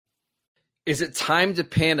Is it time to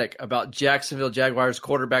panic about Jacksonville Jaguars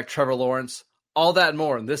quarterback Trevor Lawrence? All that and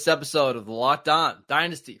more in this episode of the Locked On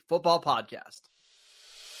Dynasty Football Podcast.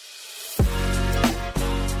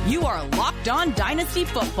 You are Locked On Dynasty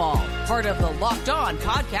Football, part of the Locked On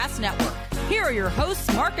Podcast Network. Here are your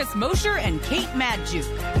hosts, Marcus Mosher and Kate Madjuk.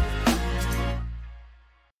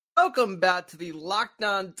 Welcome back to the Locked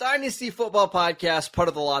On Dynasty Football Podcast, part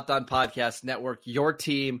of the Locked On Podcast Network, your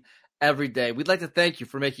team every day. We'd like to thank you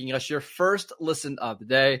for making us your first listen of the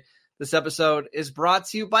day. This episode is brought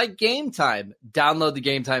to you by Game Time. Download the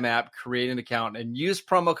Game Time app, create an account, and use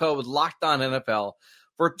promo code LOCKEDONNFL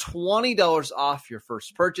for $20 off your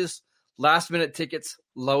first purchase. Last-minute tickets,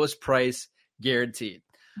 lowest price guaranteed.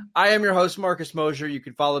 I am your host, Marcus Mosher. You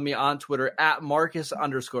can follow me on Twitter at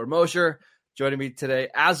Marcus_Mosher. Joining me today,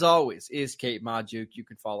 as always, is Kate Madjuk. You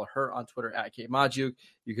can follow her on Twitter at Kate Madjuk.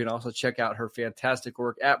 You can also check out her fantastic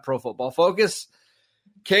work at Pro Football Focus.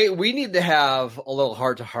 Kate, we need to have a little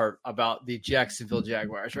heart-to-heart about the Jacksonville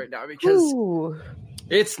Jaguars right now because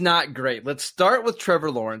It's not great. Let's start with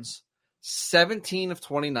Trevor Lawrence, 17 of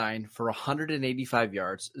 29 for 185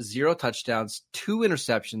 yards, 0 touchdowns, 2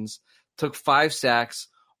 interceptions, took 5 sacks,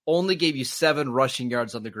 only gave you 7 rushing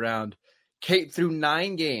yards on the ground. Kate, through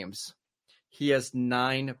 9 games, he has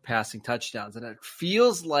 9 passing touchdowns, and it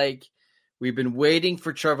feels like we've been waiting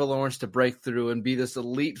for Trevor Lawrence to break through and be this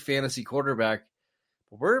elite fantasy quarterback.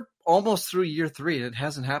 But we're almost through year 3, and it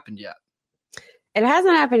hasn't happened yet. It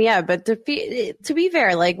hasn't happened yet, but to be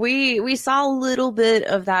fair, like we saw a little bit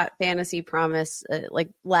of that fantasy promise like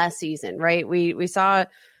last season, right? We saw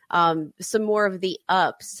some more of the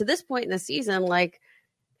ups. To this point in the season, like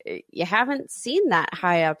you haven't seen that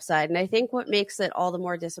high upside. And I think what makes it all the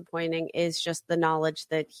more disappointing is just the knowledge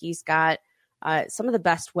that he's got some of the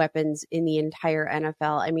best weapons in the entire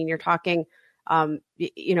NFL. I mean, you're talking, like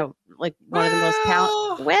one of the most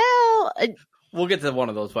talented. We'll get to one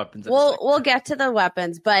of those weapons. We'll get to the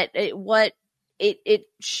weapons, but it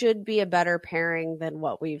should be a better pairing than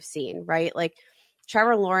what we've seen, right? Like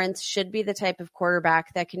Trevor Lawrence should be the type of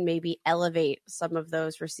quarterback that can maybe elevate some of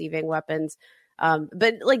those receiving weapons.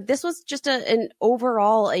 But like this was just an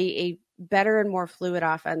overall a better and more fluid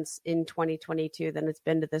offense in 2022 than it's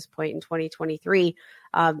been to this point in 2023.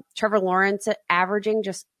 Trevor Lawrence averaging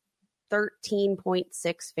just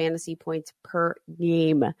 13.6 fantasy points per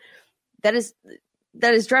game. That is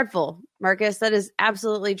dreadful, Marcus. That is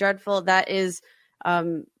absolutely dreadful. That is,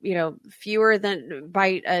 fewer than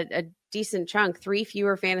by a decent chunk, 3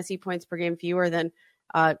 fewer fantasy points per game, fewer than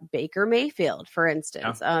Baker Mayfield, for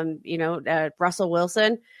instance. Russell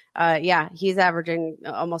Wilson, he's averaging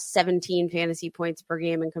almost 17 fantasy points per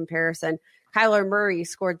game in comparison. Kyler Murray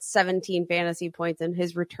scored 17 fantasy points in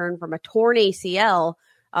his return from a torn ACL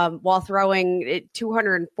while throwing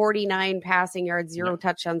 249 passing yards, 0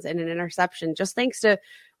 touchdowns, and an interception, just thanks to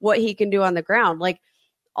what he can do on the ground. Like,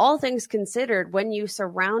 all things considered, when you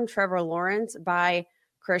surround Trevor Lawrence by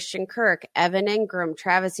Christian Kirk, Evan Ingram,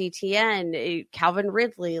 Travis Etienne, Calvin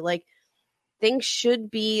Ridley, like things should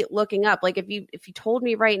be looking up. Like if you told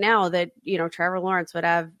me right now that, Trevor Lawrence would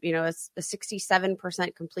have, a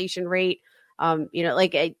 67% completion rate,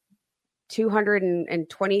 like a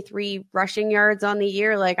 223 rushing yards on the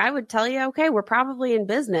year, like I would tell you, okay, we're probably in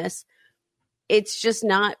business. It's just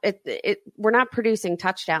not, we're not producing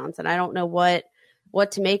touchdowns, and I don't know what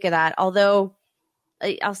to make of that. Although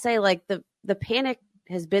I'll say like the panic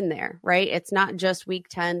has been there, right? It's not just week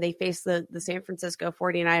 10. They face the San Francisco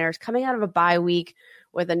 49ers coming out of a bye week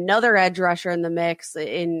with another edge rusher in the mix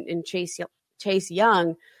in Chase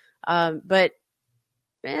Young.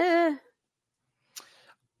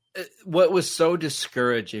 What was so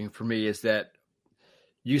discouraging for me is that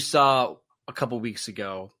you saw a couple weeks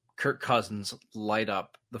ago Kirk Cousins light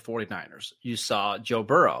up the 49ers. You saw Joe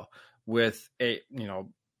Burrow with a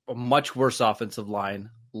much worse offensive line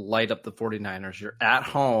light up the 49ers. You're at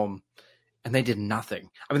home, and they did nothing.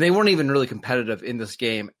 I mean, they weren't even really competitive in this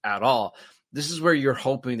game at all. This is where you're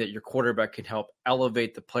hoping that your quarterback can help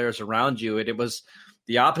elevate the players around you, and it was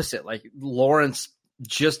the opposite. Like, Lawrence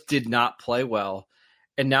just did not play well,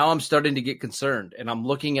 and now I'm starting to get concerned, and I'm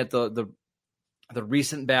looking at the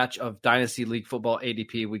recent batch of Dynasty League Football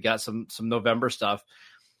ADP. We got some November stuff.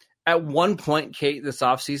 At one point, Kate, this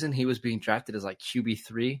offseason, he was being drafted as like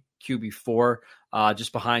QB3, QB4,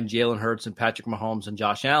 just behind Jalen Hurts and Patrick Mahomes and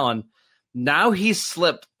Josh Allen. Now he's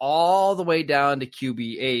slipped all the way down to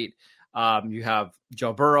QB8. You have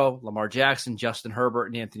Joe Burrow, Lamar Jackson, Justin Herbert,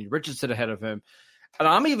 and Anthony Richardson ahead of him. And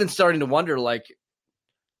I'm even starting to wonder, like,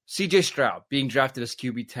 CJ Stroud being drafted as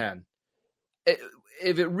QB10.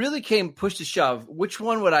 If it really came push to shove, which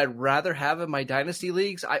one would I rather have in my dynasty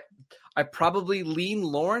leagues? I probably lean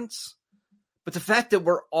Lawrence, But the fact that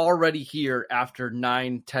we're already here after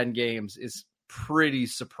 9-10 games is pretty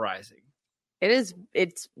surprising.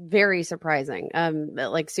 It's very surprising.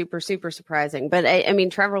 Like super, super surprising. But I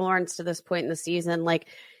mean, Trevor Lawrence to this point in the season,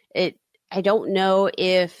 I don't know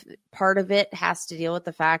if part of it has to deal with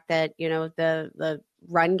the fact that, the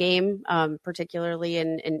run game, particularly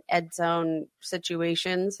in end zone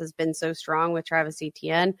situations, has been so strong with Travis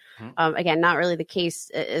Etienne. Again, not really the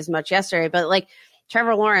case as much yesterday, but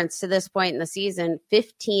Trevor Lawrence to this point in the season,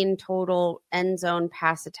 15 total end zone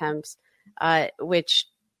pass attempts, which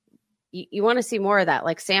you want to see more of that.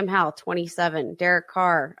 Like Sam Howell, 27, Derek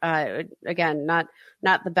Carr, again, not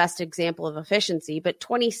the best example of efficiency, but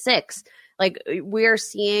 26. We're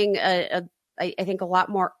seeing I think a lot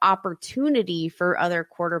more opportunity for other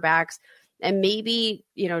quarterbacks, and maybe,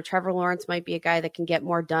 Trevor Lawrence might be a guy that can get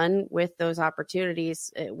more done with those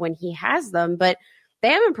opportunities when he has them, but they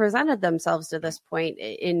haven't presented themselves to this point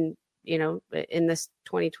in this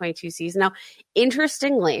 2022 season. Now,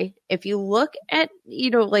 interestingly, if you look at,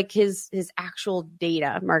 his actual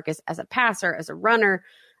data, Marcus, as a passer, as a runner,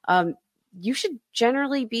 you should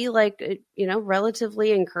generally be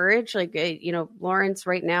relatively encouraged. Lawrence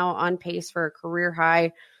right now on pace for a career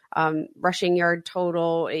high rushing yard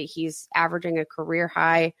total. He's averaging a career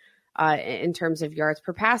high in terms of yards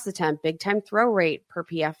per pass attempt, big time throw rate per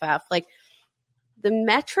PFF. The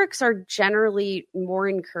metrics are generally more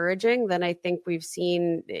encouraging than I think we've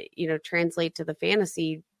seen, translate to the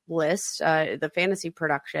fantasy list, the fantasy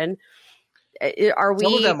production.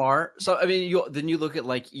 Some of them are. So, I mean, you look at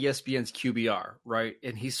ESPN's QBR, right?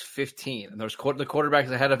 And he's 15. And the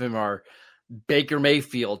quarterbacks ahead of him are Baker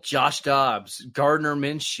Mayfield, Josh Dobbs, Gardner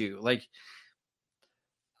Minshew.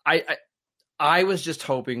 I was just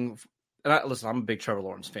hoping, and listen, I'm a big Trevor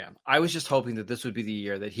Lawrence fan. I was just hoping that this would be the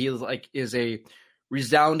year that he is a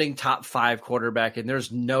resounding top 5 quarterback, and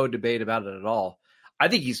there's no debate about it at all. I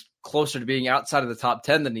think he's closer to being outside of the top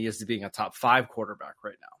 10 than he is to being a top 5 quarterback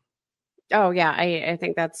right now. Oh, yeah, I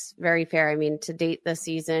think that's very fair. I mean, to date this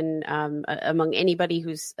season, among anybody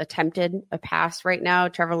who's attempted a pass right now,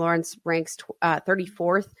 Trevor Lawrence ranks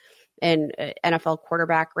 34th in NFL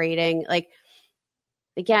quarterback rating.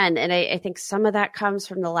 Again, and I think some of that comes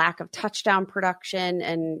from the lack of touchdown production.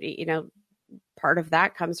 And, part of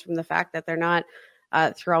that comes from the fact that they're not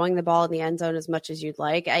throwing the ball in the end zone as much as you'd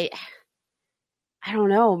like. I don't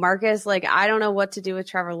know, Marcus, I don't know what to do with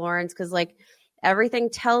Trevor Lawrence, because everything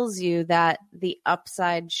tells you that the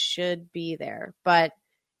upside should be there, but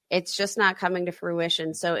it's just not coming to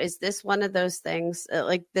fruition. So is this one of those things,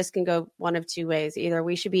 this can go one of two ways. Either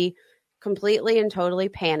we should be completely and totally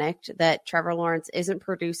panicked that Trevor Lawrence isn't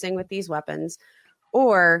producing with these weapons,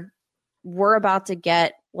 or we're about to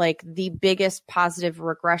get the biggest positive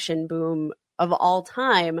regression boom of all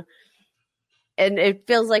time. And it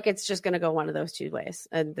feels like it's just going to go one of those two ways,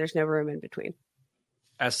 and there's no room in between.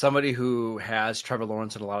 As somebody who has Trevor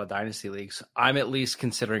Lawrence in a lot of dynasty leagues, I'm at least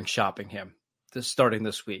considering shopping him starting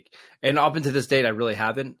this week. And up until this date, I really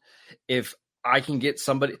haven't. If I can get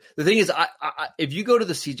somebody, the thing is, if you go to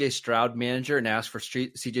the CJ Stroud manager and ask for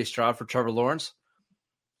CJ Stroud for Trevor Lawrence,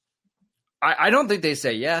 I don't think they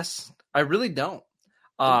say yes. I really don't.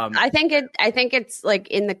 I think it's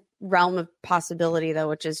in the realm of possibility, though,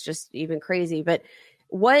 which is just even crazy. But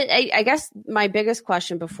what I guess my biggest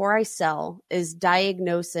question before I sell is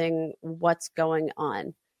diagnosing what's going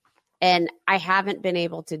on. And I haven't been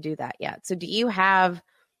able to do that yet. So do you have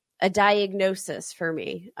a diagnosis for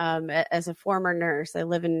me? As a former nurse, I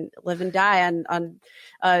live and die on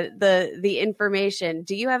the information.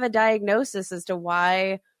 Do you have a diagnosis as to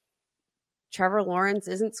why Trevor Lawrence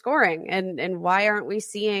isn't scoring, and why aren't we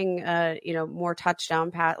seeing more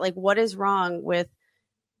touchdown pass? What is wrong with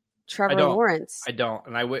Trevor Lawrence? I don't.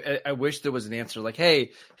 And I wish there was an answer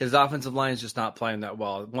hey, his offensive line is just not playing that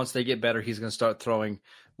well. Once they get better, he's going to start throwing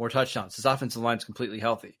more touchdowns. His offensive line is completely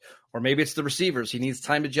healthy. Or maybe it's the receivers. He needs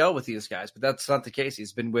time to gel with these guys, but that's not the case.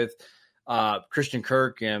 He's been with Christian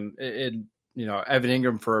Kirk and Evan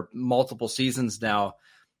Ingram for multiple seasons now.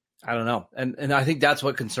 I don't know. And I think that's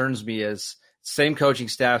what concerns me is same coaching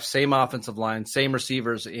staff, same offensive line, same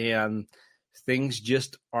receivers, and things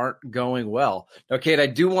just aren't going well. Now, Kate, I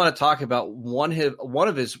do want to talk about one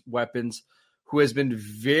of his weapons who has been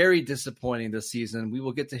very disappointing this season. We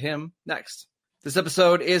will get to him next. This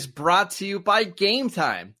episode is brought to you by Game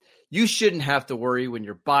Time. You shouldn't have to worry when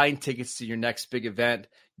you're buying tickets to your next big event.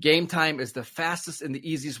 Game Time is the fastest and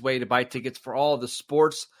the easiest way to buy tickets for all of the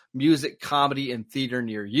sports, music, comedy, and theater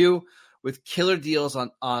near you, with killer deals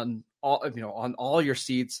on all your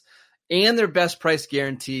seats and their best price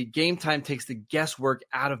guarantee. Game Time takes the guesswork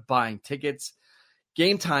out of buying tickets.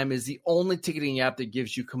 Game Time is the only ticketing app that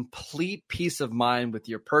gives you complete peace of mind with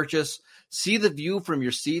your purchase. See the view from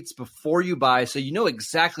your seats before you buy so you know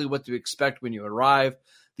exactly what to expect when you arrive.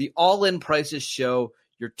 The all-in prices show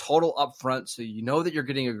your total upfront so you know that you're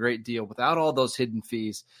getting a great deal without all those hidden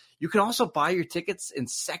fees. You can also buy your tickets in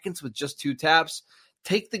seconds with just 2 taps.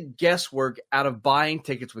 Take the guesswork out of buying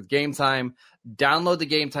tickets with Game Time. Download the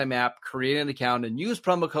Game Time app, create an account, and use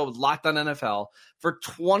promo code LOCKEDONNFL for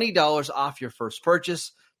 $20 off your first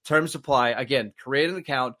purchase. Terms apply. Again, create an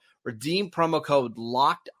account, redeem promo code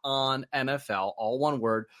LOCKEDONNFL, all one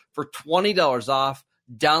word, for $20 off.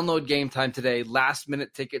 Download Game Time today.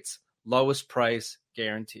 Last-minute tickets, lowest price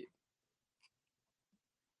guaranteed.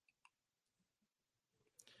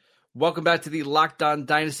 Welcome back to the Locked On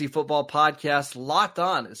Dynasty Football Podcast. Locked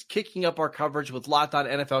On is kicking up our coverage with Locked On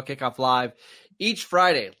NFL Kickoff Live. Each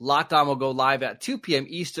Friday, Locked On will go live at 2 p.m.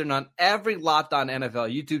 Eastern on every Locked On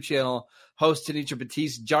NFL YouTube channel. Hosts Tanisha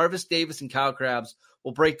Batiste, Jarvis Davis, and Kyle Krabs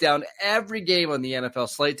will break down every game on the NFL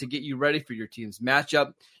slate to get you ready for your team's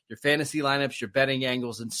matchup, your fantasy lineups, your betting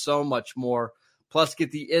angles, and so much more. Plus,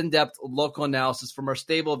 get the in-depth local analysis from our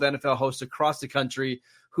stable of NFL hosts across the country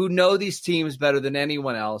who know these teams better than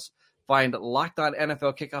anyone else. Find Locked On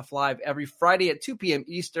NFL Kickoff Live every Friday at 2 p.m.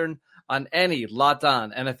 Eastern on any Locked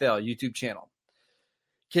On NFL YouTube channel.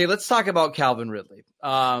 Okay, let's talk about Calvin Ridley,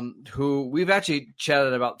 who we've actually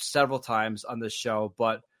chatted about several times on this show,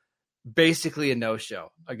 but basically a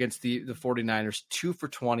no-show against the 49ers, 2 for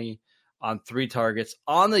 20 on 3 targets.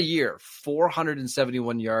 On the year,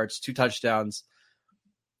 471 yards, 2 touchdowns.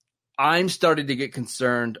 I'm starting to get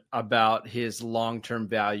concerned about his long-term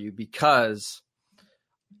value because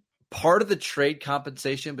part of the trade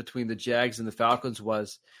compensation between the Jags and the Falcons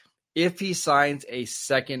was if he signs a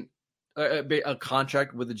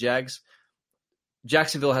contract with the Jags,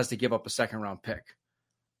 Jacksonville has to give up a second-round pick.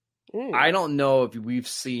 I don't know if we've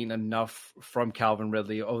seen enough from Calvin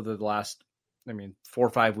Ridley over the last, 4 or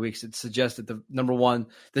 5 weeks. It suggests that number one,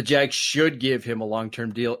 the Jags should give him a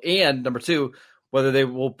long-term deal, and number two, whether they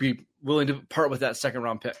will be willing to part with that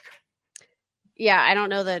second-round pick. Yeah, I don't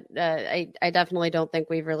know that. I definitely don't think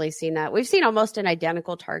we've really seen that. We've seen almost an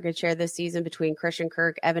identical target share this season between Christian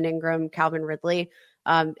Kirk, Evan Ingram, Calvin Ridley,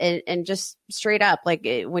 and just straight up, like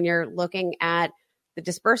when you're looking at the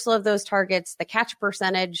dispersal of those targets, the catch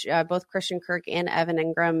percentage, both Christian Kirk and Evan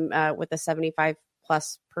Ingram with a 75+%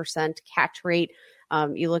 catch rate.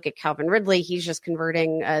 You look at Calvin Ridley, he's just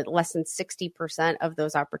converting less than 60% of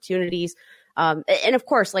those opportunities. And of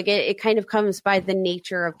course, like it kind of comes by the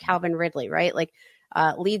nature of Calvin Ridley, right? Like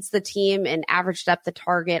leads the team in average depth of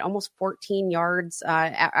target, almost 14 yards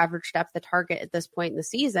average depth of target at this point in the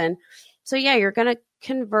season. So yeah, you're going to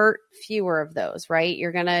convert fewer of those, right?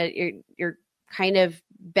 You're kind of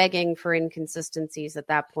begging for inconsistencies at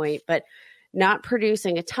that point, but not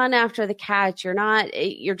producing a ton after the catch.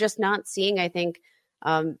 You're just not seeing, I think,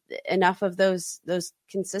 enough of those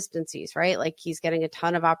consistencies, right? Like he's getting a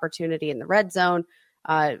ton of opportunity in the red zone,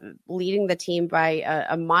 leading the team by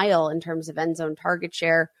a mile in terms of end zone target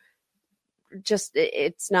share. Just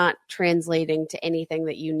it's not translating to anything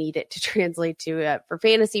that you need it to translate to for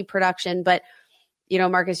fantasy production. But,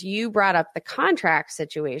 Marcus, you brought up the contract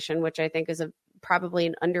situation, which I think is probably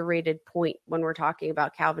an underrated point when we're talking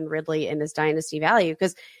about Calvin Ridley and his dynasty value,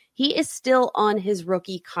 because he is still on his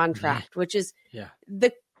rookie contract, which is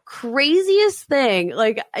the craziest thing.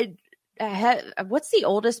 Like, what's the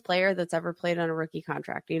oldest player that's ever played on a rookie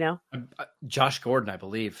contract? Josh Gordon, I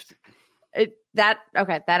believe. That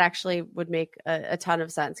actually would make a ton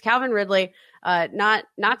of sense. Calvin Ridley, not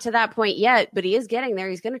to that point yet, but he is getting there.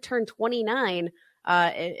 He's going to turn 29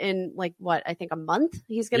 in I think a month.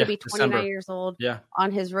 He's going to be 29 December. years old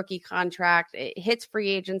on his rookie contract. It hits free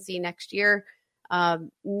agency next year.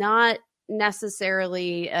 Not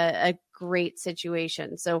necessarily a great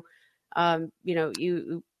situation. So, if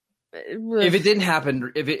it didn't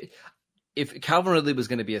happen, if Calvin Ridley was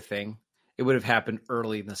going to be a thing, it would have happened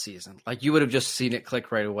early in the season. Like you would have just seen it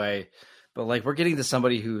click right away. But like we're getting to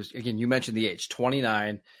somebody who's, again, you mentioned the age,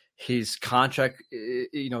 29. His contract,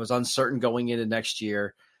 is uncertain going into next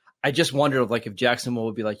year. I just wonder if Jacksonville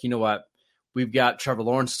would be like, you know what, we've got Trevor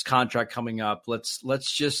Lawrence's contract coming up. Let's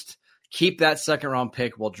just keep that second round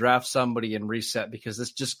pick. We'll draft somebody and reset because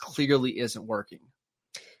this just clearly isn't working.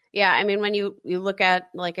 Yeah, when you look at,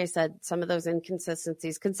 like I said, some of those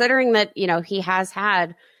inconsistencies, considering that, he has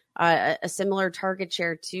had a similar target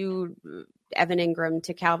share to Evan Ingram,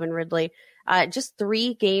 to Calvin Ridley, just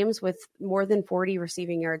 3 games with more than 40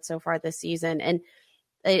 receiving yards so far this season. And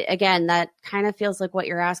again, that kind of feels like what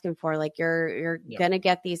you're asking for. Like you're going to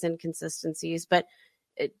get these inconsistencies, but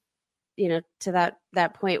to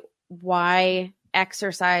that point, why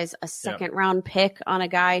exercise a second round pick on a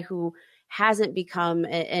guy who hasn't become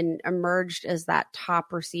and emerged as that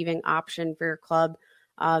top receiving option for your club.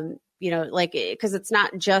 Because it's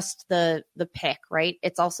not just the pick, right?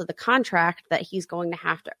 It's also the contract that he's going to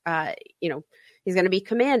have to, he's going to be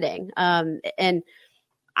commanding. And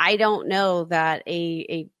I don't know that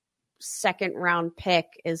a second round pick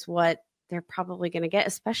is what they're probably going to get,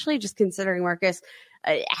 especially just considering, Marcus,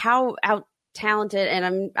 how talented,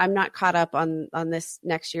 and I'm not caught up on this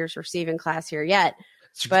next year's receiving class here yet.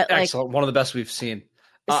 But excellent. One of the best we've seen.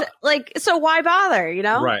 So why bother,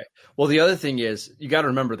 Right. Well, the other thing is you got to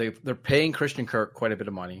remember they're paying Christian Kirk quite a bit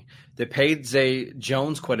of money. They paid Zay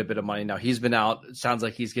Jones quite a bit of money. Now he's been out. It sounds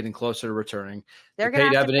like he's getting closer to returning. They're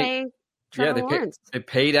going to have to pay Trevor Lawrence. They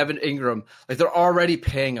paid Evan Ingram. Like they're already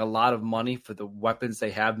paying a lot of money for the weapons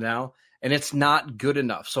they have now, and it's not good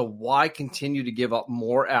enough. So why continue to give up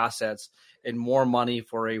more assets and more money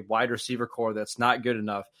for a wide receiver core that's not good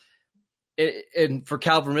enough? And for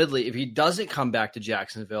Calvin Ridley, if he doesn't come back to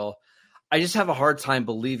Jacksonville, I just have a hard time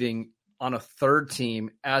believing on a third team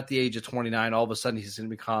at the age of 29, all of a sudden he's going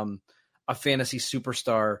to become a fantasy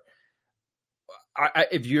superstar.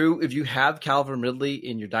 If you have Calvin Ridley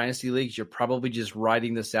in your dynasty leagues, you're probably just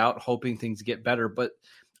riding this out, hoping things get better. But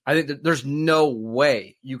I think that there's no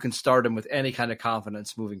way you can start him with any kind of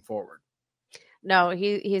confidence moving forward. No,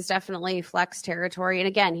 he's definitely flex territory. And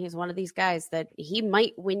again, he's one of these guys that he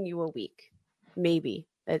might win you a week. Maybe.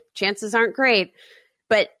 The chances aren't great,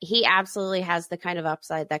 but he absolutely has the kind of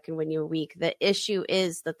upside that can win you a week. The issue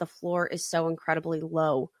is that the floor is so incredibly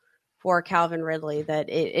low for Calvin Ridley that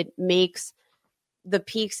it makes the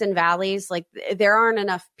peaks and valleys, like there aren't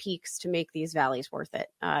enough peaks to make these valleys worth it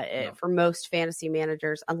for most fantasy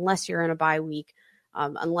managers, unless you're in a bye week.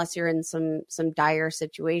 Unless you're in some dire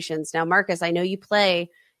situations. Now, Marcus, I know you play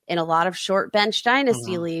in a lot of short bench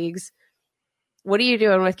dynasty leagues. What are you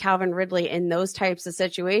doing with Calvin Ridley in those types of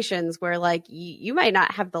situations where like you might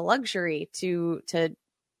not have the luxury to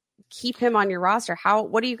keep him on your roster?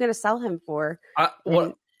 What are you going to sell him for?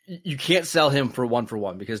 You can't sell him for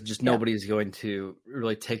one because just nobody's going to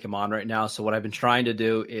really take him on right now. So what I've been trying to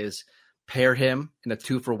do is pair him in a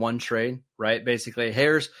 2-for-1 trade, right? Basically,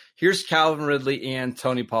 here's Calvin Ridley and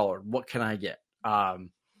Tony Pollard. What can I get? And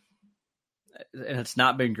it's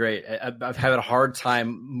not been great. I've had a hard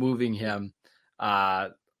time moving him.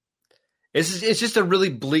 It's just a really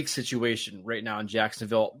bleak situation right now in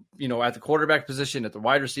Jacksonville. At the quarterback position, at the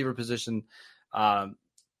wide receiver position,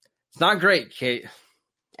 it's not great, Kate.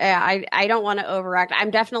 Yeah, I don't want to overact. I'm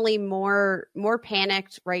definitely more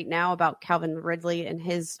panicked right now about Calvin Ridley and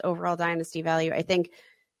his overall dynasty value. I think,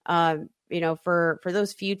 for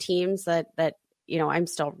those few teams that I'm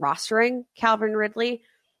still rostering Calvin Ridley,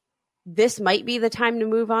 this might be the time to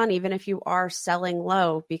move on, even if you are selling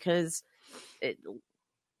low, because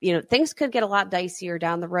things could get a lot dicier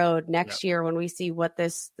down the road next year when we see what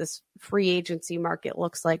this free agency market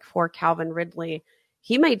looks like for Calvin Ridley.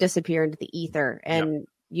 He might disappear into the ether and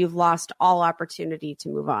you've lost all opportunity to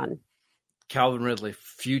move on. Calvin Ridley,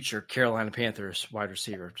 future Carolina Panthers wide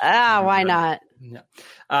receiver. Why not? Yeah.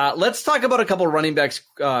 Let's talk about a couple of running backs,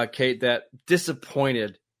 Kate, that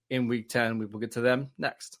disappointed in Week 10. We will get to them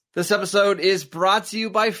next. This episode is brought to you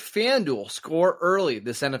by FanDuel. Score early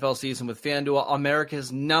this NFL season with FanDuel,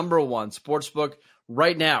 America's #1 sportsbook.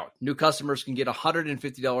 Right now, new customers can get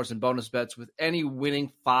 $150 in bonus bets with any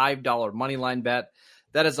winning $5 moneyline bet.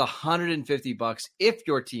 That is $150 if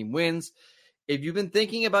your team wins. If you've been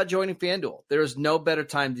thinking about joining FanDuel, there is no better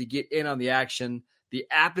time to get in on the action. The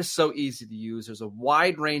app is so easy to use. There's a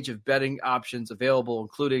wide range of betting options available,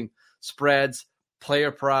 including spreads,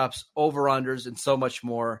 player props, over-unders, and so much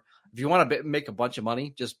more. If you want to make a bunch of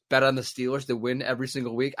money, just bet on the Steelers to win every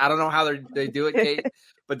single week. I don't know how they do it, Kate,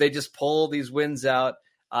 but they just pull these wins out.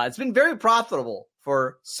 It's been very profitable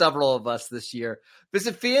for several of us this year.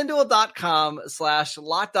 Visit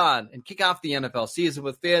FanDuel.com/LockedOn and kick off the NFL season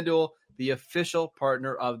with FanDuel, the official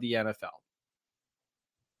partner of the NFL.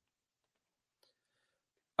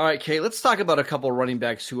 All right, Kate, let's talk about a couple of running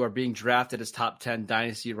backs who are being drafted as top 10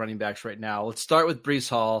 dynasty running backs right now. Let's start with Breece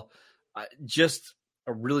Hall. Just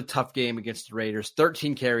a really tough game against the Raiders.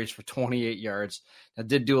 13 carries for 28 yards. Now,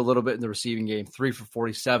 did do a little bit in the receiving game, 3 for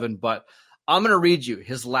 47, but I'm going to read you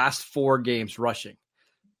his last 4 games rushing.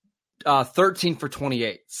 13 for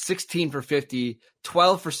 28, 16 for 50,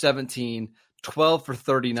 12 for 17, 12 for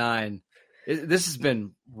 39. This has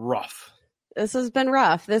been rough. This has been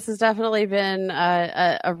rough. This has definitely been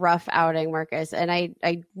a rough outing, Marcus. And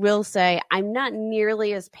I will say I'm not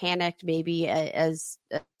nearly as panicked maybe as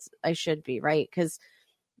I should be, right? Because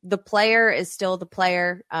the player is still the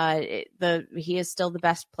player. He is still the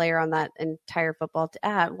best player on that entire football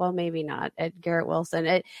team. Well, maybe not. Garrett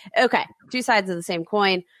Wilson. Okay, two sides of the same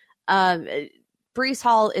coin. Breece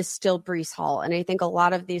Hall is still Breece Hall, and I think a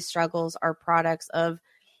lot of these struggles are products of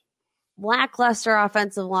lackluster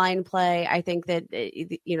offensive line play. I think that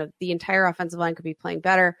the entire offensive line could be playing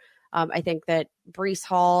better. I think that Breece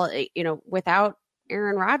Hall, without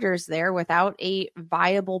Aaron Rodgers there, without a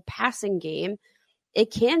viable passing game, it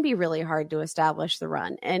can be really hard to establish the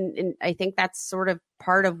run. And I think that's sort of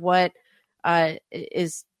part of what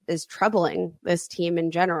is troubling this team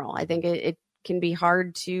in general. I think it can be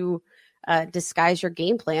hard to disguise your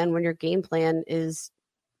game plan when your game plan is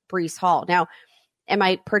Breece Hall. Now, am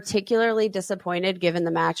I particularly disappointed given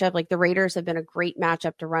the matchup? Like, the Raiders have been a great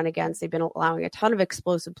matchup to run against. They've been allowing a ton of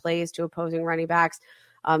explosive plays to opposing running backs.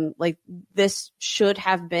 This should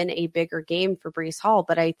have been a bigger game for Breece Hall,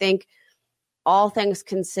 but I think all things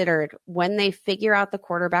considered, when they figure out the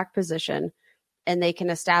quarterback position and they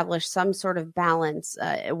can establish some sort of balance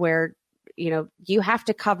where, you have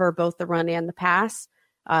to cover both the run and the pass,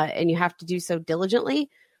 and you have to do so diligently,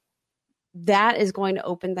 that is going to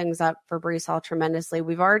open things up for Breece Hall tremendously.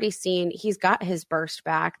 We've already seen he's got his burst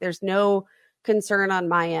back. There's no concern on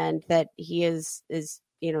my end that he is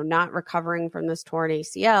not recovering from this torn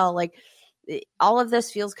ACL. Like, all of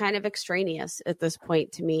this feels kind of extraneous at this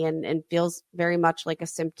point to me, and feels very much like a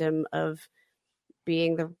symptom of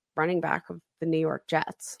being the running back of the New York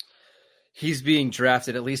Jets. He's being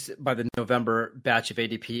drafted, at least by the November batch of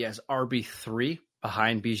ADP, as RB3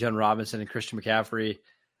 behind Bijan Robinson and Christian McCaffrey.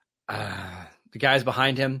 The guys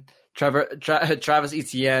behind him, Travis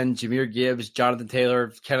Etienne, Jahmyr Gibbs, Jonathan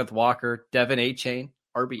Taylor, Kenneth Walker, Devin Achane,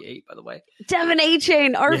 RB8, by the way. Devin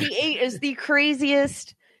Achane, RB8 is the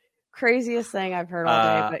craziest thing I've heard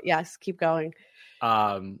all day, but yes, keep going.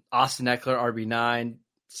 Austin Eckler, RB9,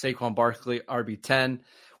 Saquon Barkley, RB10.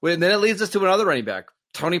 And then it leads us to another running back,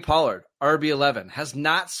 Tony Pollard, RB11, has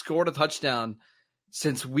not scored a touchdown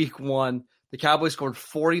since week 1. The Cowboys scored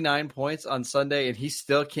 49 points on Sunday, and he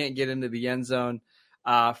still can't get into the end zone.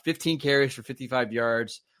 15 carries for 55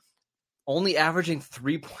 yards, only averaging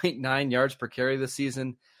 3.9 yards per carry this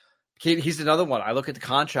season. He's another one. I look at the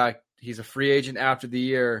contract. He's a free agent after the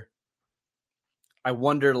year. I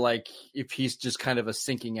wonder, if he's just kind of a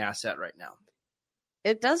sinking asset right now.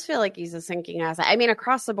 It does feel like he's a sinking asset. I mean,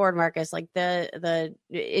 across the board, Marcus,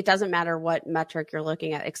 it doesn't matter what metric you're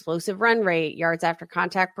looking at. Explosive run rate, yards after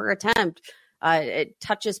contact per attempt,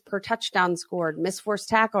 touches per touchdown scored, missed forced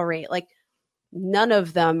tackle rate. None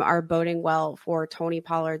of them are boding well for Tony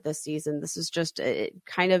Pollard this season. This is just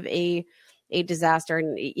kind of a disaster.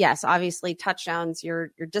 And yes, obviously touchdowns,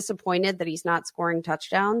 you're disappointed that he's not scoring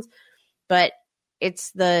touchdowns, but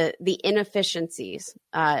it's the inefficiencies,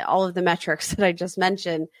 all of the metrics that I just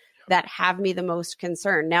mentioned that have me the most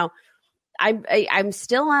concerned. Now, I'm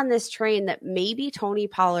still on this train that maybe Tony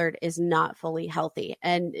Pollard is not fully healthy.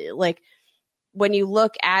 And when you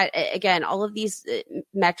look at, again, all of these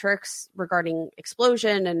metrics regarding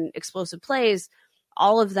explosion and explosive plays,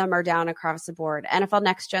 all of them are down across the board. NFL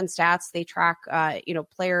Next Gen Stats, they track,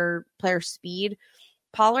 player speed.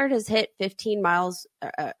 Pollard has hit 15 miles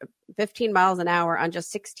an hour on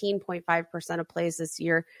just 16.5% of plays this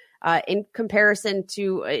year, in comparison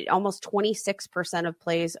to almost 26% of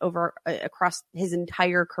plays across his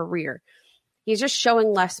entire career. He's just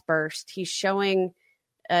showing less burst. He's showing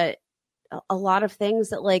a lot of things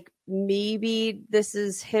that maybe this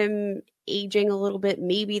is him aging a little bit.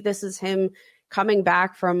 Maybe this is him coming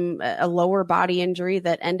back from a lower body injury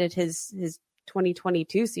that ended his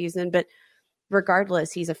 2022 season. But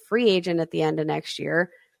regardless, he's a free agent at the end of next year.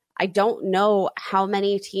 I don't know how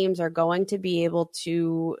many teams are going to be able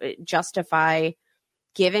to justify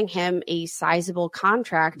giving him a sizable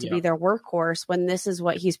contract to be their workhorse when this is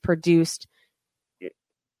what he's produced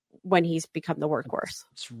when he's become the workhorse.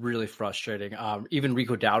 It's really frustrating. Even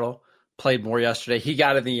Rico Dowdle played more yesterday. He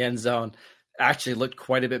got in the end zone, actually looked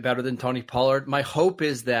quite a bit better than Tony Pollard. My hope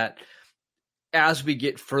is that as we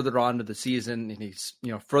get further on to the season and he's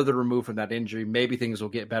further removed from that injury, maybe things will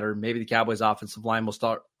get better. Maybe the Cowboys offensive line will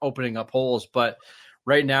start opening up holes. But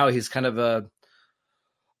right now he's kind of a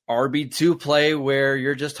RB2 play where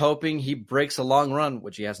you're just hoping he breaks a long run,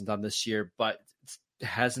 which he hasn't done this year, but it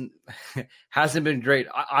hasn't been great.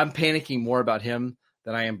 I'm panicking more about him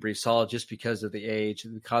than I am Breece Hall, just because of the age,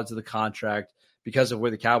 because of the contract, because of where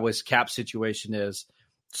the Cowboys cap situation is.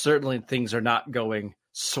 Certainly things are not going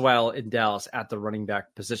swell in Dallas at the running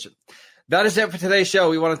back position. That is it for today's show.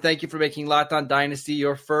 We want to thank you for making Locked On Dynasty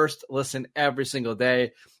your first listen every single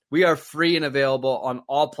day. We are free and available on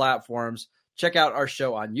all platforms. Check out our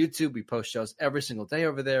show on YouTube. We post shows every single day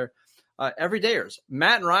over there. Everydayers.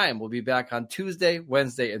 Matt and Ryan will be back on Tuesday,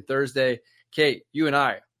 Wednesday, and Thursday. Kate, you and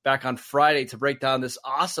I back on Friday to break down this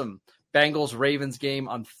awesome Bengals-Ravens game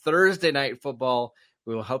on Thursday Night Football.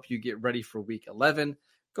 We will help you get ready for Week 11.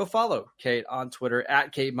 Go follow Kate on Twitter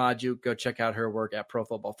at Kate Maju. Go check out her work at Pro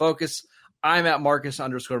Football Focus. I'm at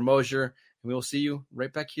Marcus_Mosher, and we will see you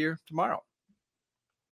right back here tomorrow.